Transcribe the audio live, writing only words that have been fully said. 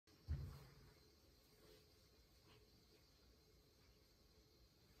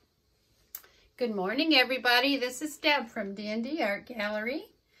Good morning, everybody. This is Deb from DnDArtGallery.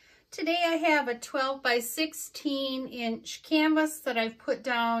 Today I have a 12 by 16 inch canvas that I've put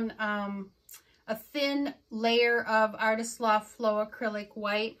down a thin layer of Artist Loft Flow Acrylic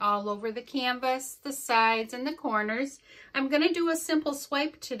White all over the canvas, the sides and the corners. I'm going to do a simple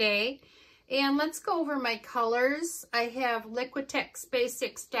swipe today. And let's go over my colors. I have Liquitex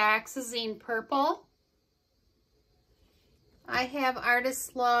Basics Dioxazine Purple. I have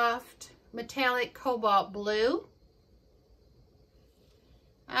Artist Loft Metallic Cobalt Blue.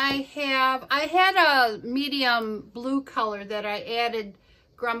 I had a medium blue color that I added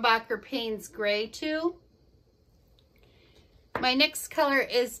Grumbacher Payne's gray to. My next color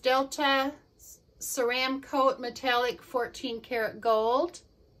is Delta Ceramcoat Metallic 14 karat gold.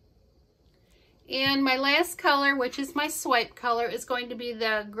 And my last color, which is my swipe color, is going to be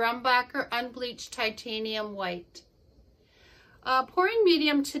the Grumbacher Unbleached Titanium White. Pouring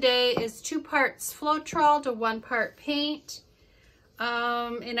medium today is 2 parts Floetrol to 1 part paint.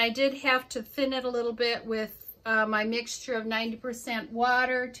 And I did have to thin it a little bit with my mixture of 90%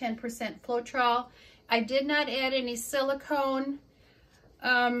 water, 10% Floetrol. I did not add any silicone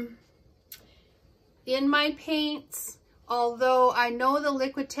in my paints, although I know the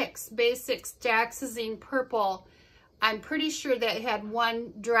Liquitex Basics Dioxazine Purple, I'm pretty sure that it had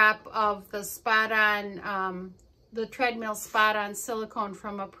 1 drop of the spot on the treadmill spot on silicone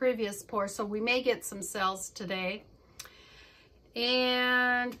from a previous pour, so we may get some cells today.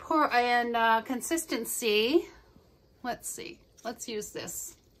 And consistency, let's see, let's use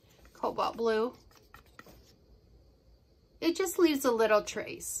this cobalt blue. It just leaves a little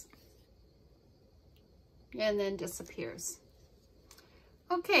trace and then disappears.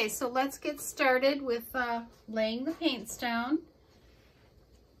 Okay, so let's get started with laying the paints down.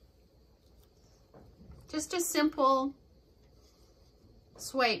 Just a simple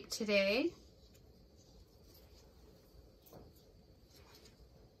swipe today.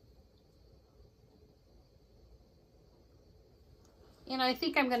 And I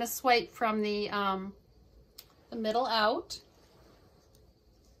think I'm going to swipe from the middle out.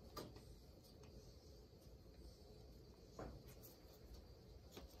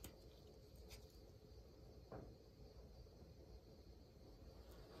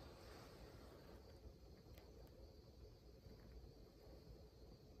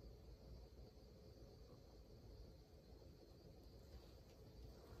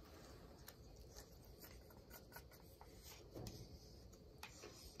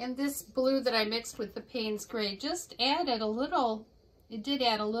 And this blue that I mixed with the Payne's gray just added a little, it did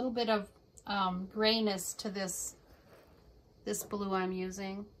add a little bit of grayness to this blue I'm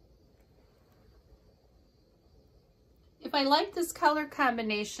using. If I like this color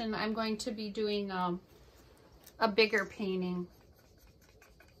combination, I'm going to be doing a bigger painting.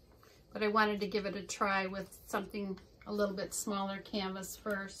 But I wanted to give it a try with something a little bit smaller canvas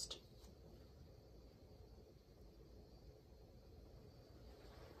first.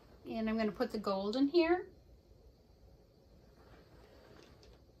 And I'm going to put the gold in here.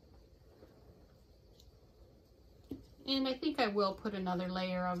 And I think I will put another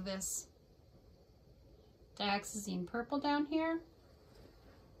layer of this dioxazine purple down here.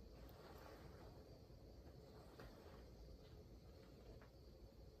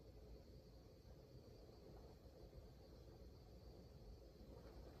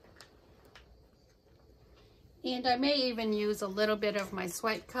 And I may even use a little bit of my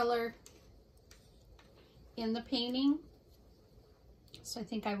swipe color in the painting. So I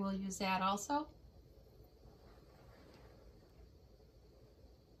think I will use that also.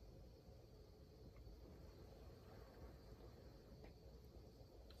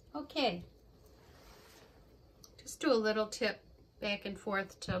 Okay. Just do a little tip back and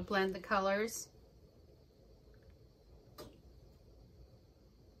forth to blend the colors.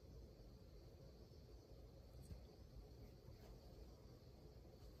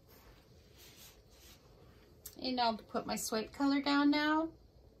 And I'll put my swipe color down now.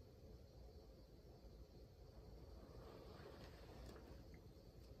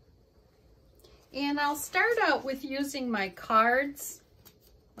 And I'll start out with using my cards,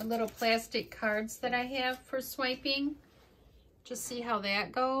 my little plastic cards that I have for swiping. Just see how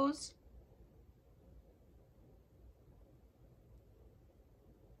that goes.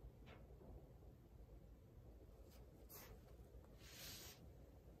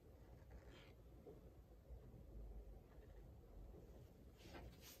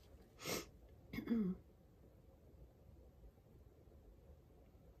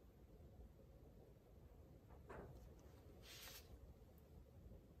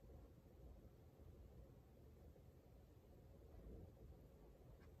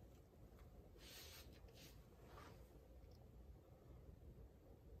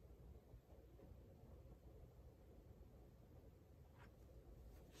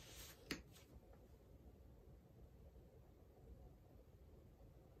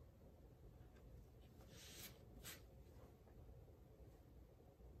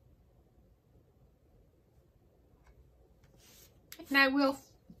 And I will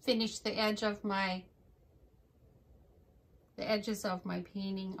finish the edges of my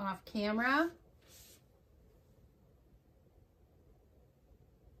painting off camera.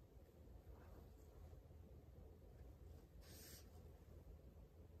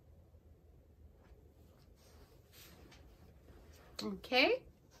 Okay,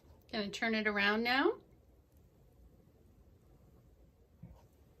 gonna turn it around now.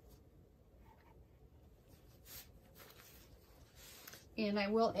 And I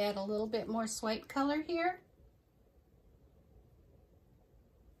will add a little bit more swipe color here.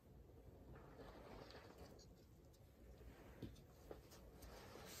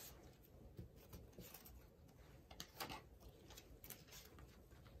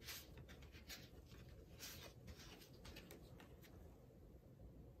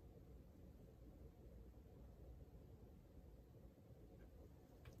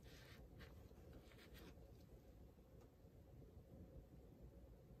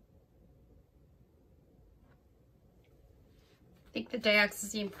 I think the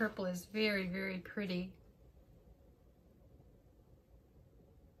dioxazine purple is very, very pretty.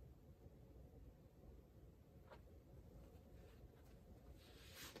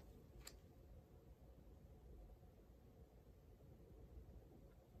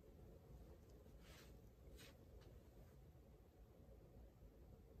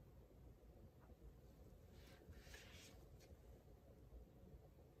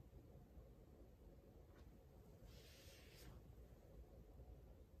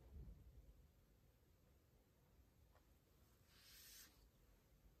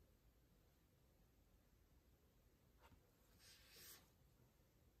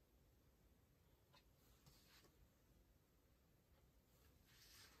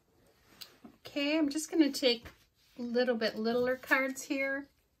 Okay, I'm just going to take a little bit littler cards here,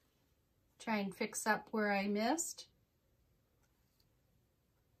 try and fix up where I missed.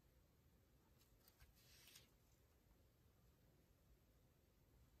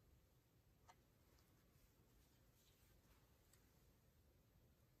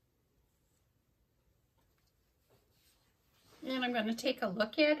 And I'm going to take a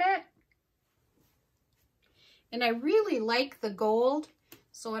look at it. And I really like the gold.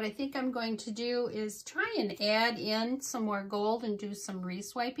 So what I think I'm going to do is try and add in some more gold and do some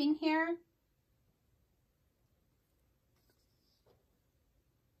re-swiping here.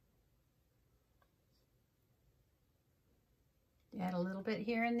 Add a little bit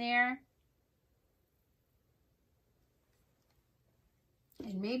here and there.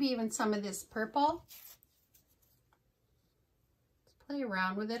 And maybe even some of this purple. Let's play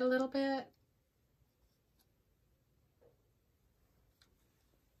around with it a little bit.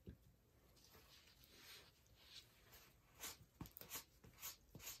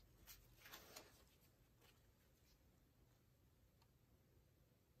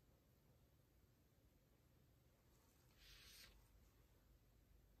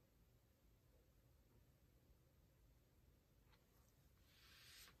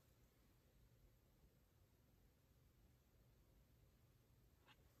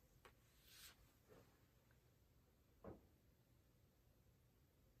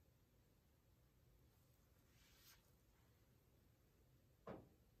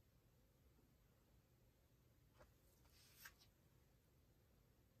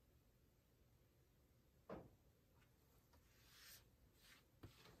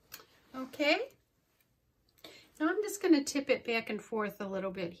 Okay, now I'm just going to tip it back and forth a little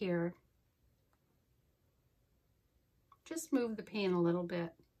bit here. Just move the paint a little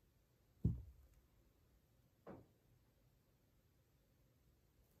bit.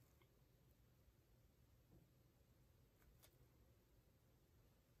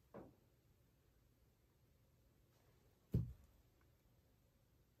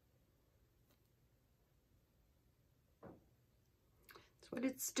 What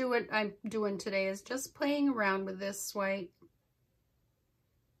it's doing, I'm doing today is just playing around with this swipe,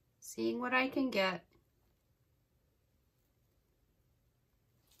 seeing what I can get.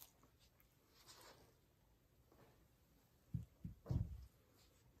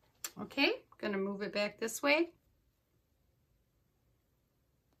 Okay, gonna move it back this way.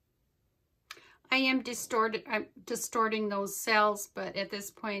 I'm distorting those cells, but at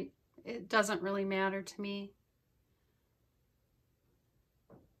this point, it doesn't really matter to me.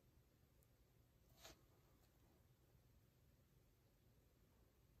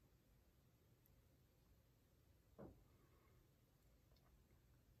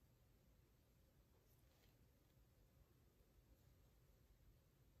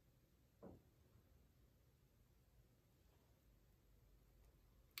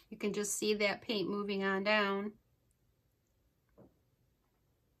 You can just see that paint moving on down.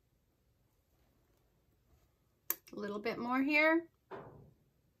 little bit more here.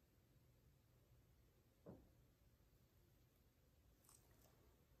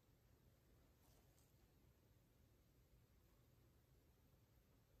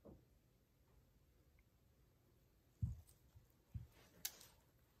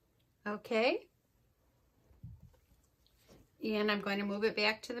 Okay. And I'm going to move it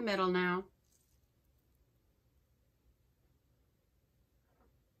back to the middle now.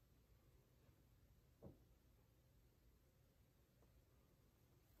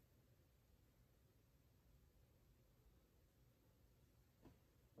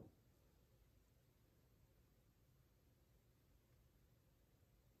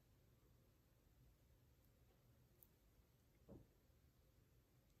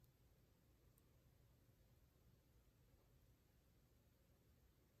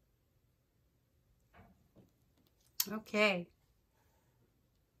 Okay.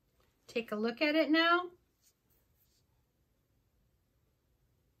 Take a look at it now.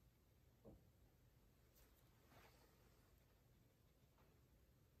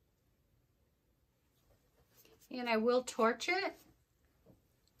 And I will torch it.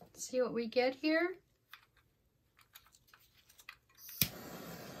 See what we get here.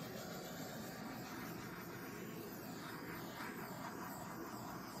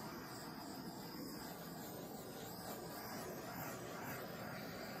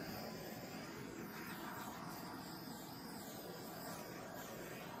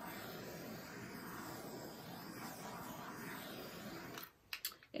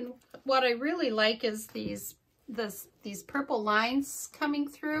 And what I really like is these purple lines coming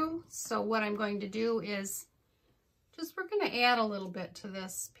through. So what I'm going to do is we're going to add a little bit to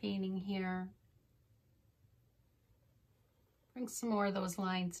this painting here. Bring some more of those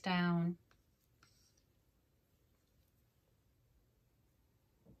lines down.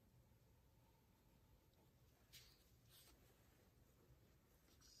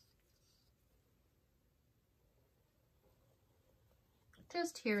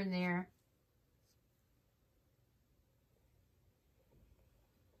 Just here and there.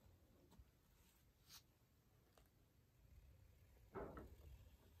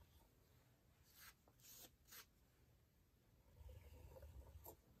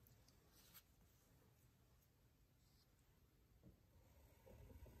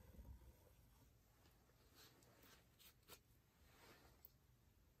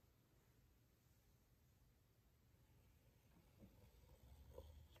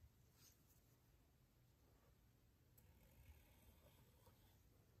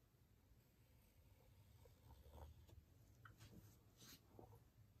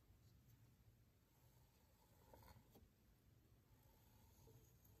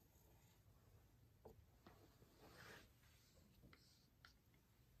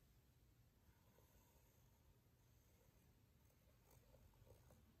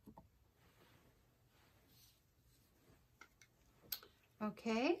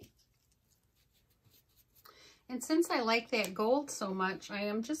 Okay. And since I like that gold so much, I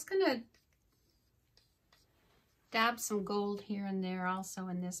am just going to dab some gold here and there also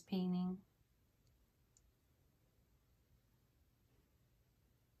in this painting.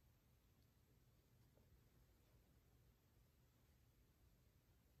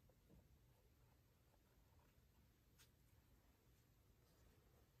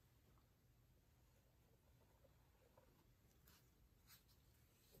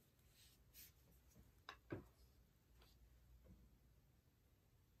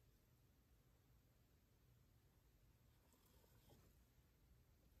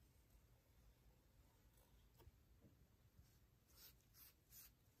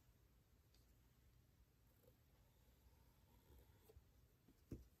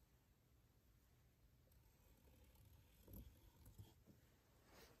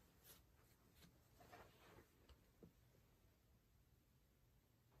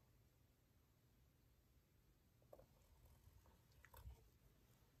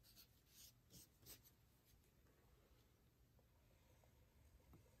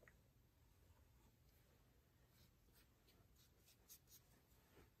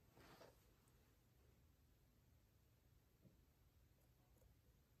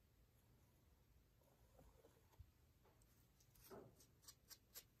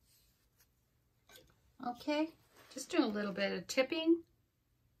 Okay, just doing a little bit of tipping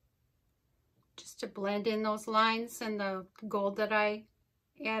just to blend in those lines and the gold that I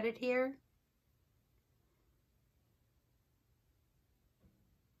added here.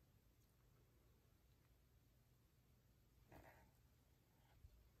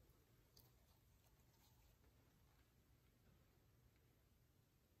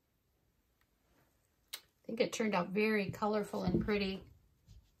 think it turned out very colorful and pretty.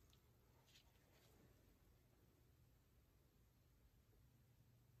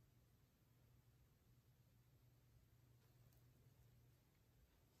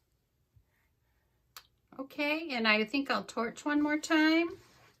 Okay, and I think I'll torch one more time.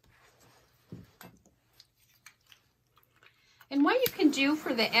 And what you can do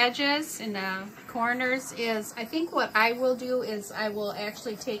for the edges and the corners is, I think what I will do is I will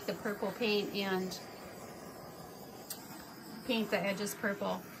actually take the purple paint and paint the edges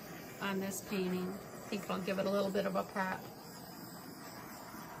purple on this painting. I think I'll give it a little bit of a pop.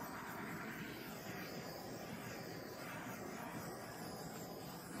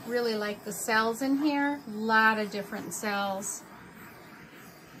 Really like the cells in here. A lot of different cells.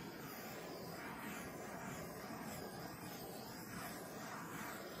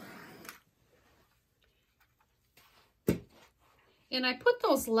 And I put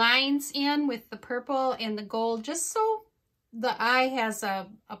those lines in with the purple and the gold just so the eye has a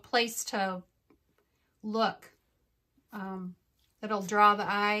place to look. It'll draw the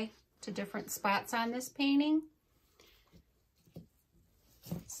eye to different spots on this painting.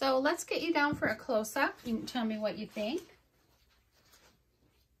 So let's get you down for a close-up. You can tell me what you think.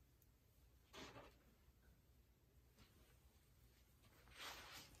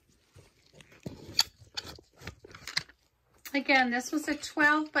 Again, this was a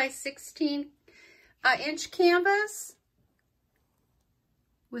 12 by 16 inch canvas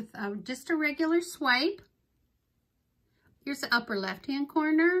with just a regular swipe. Here's the upper left-hand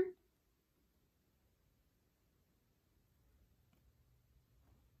corner.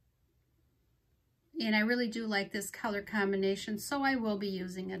 And I really do like this color combination, so I will be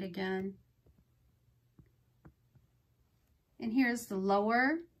using it again. And here's the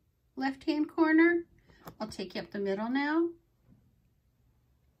lower left-hand corner. I'll take you up the middle now.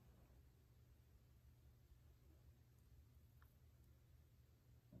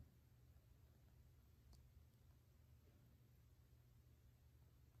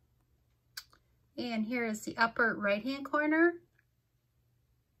 And here is the upper right-hand corner.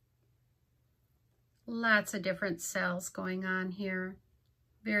 Lots of different cells going on here.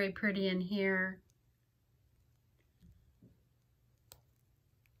 Very pretty in here.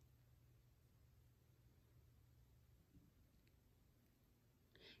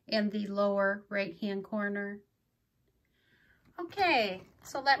 And the lower right-hand corner. Okay,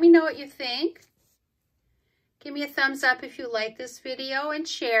 so let me know what you think. Give me a thumbs up if you like this video and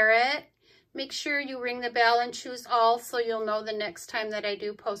share it. Make sure you ring the bell and choose all so you'll know the next time that I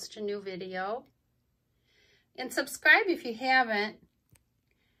do post a new video. And subscribe if you haven't.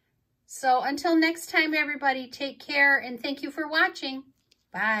 So until next time, everybody, take care and thank you for watching.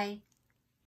 Bye.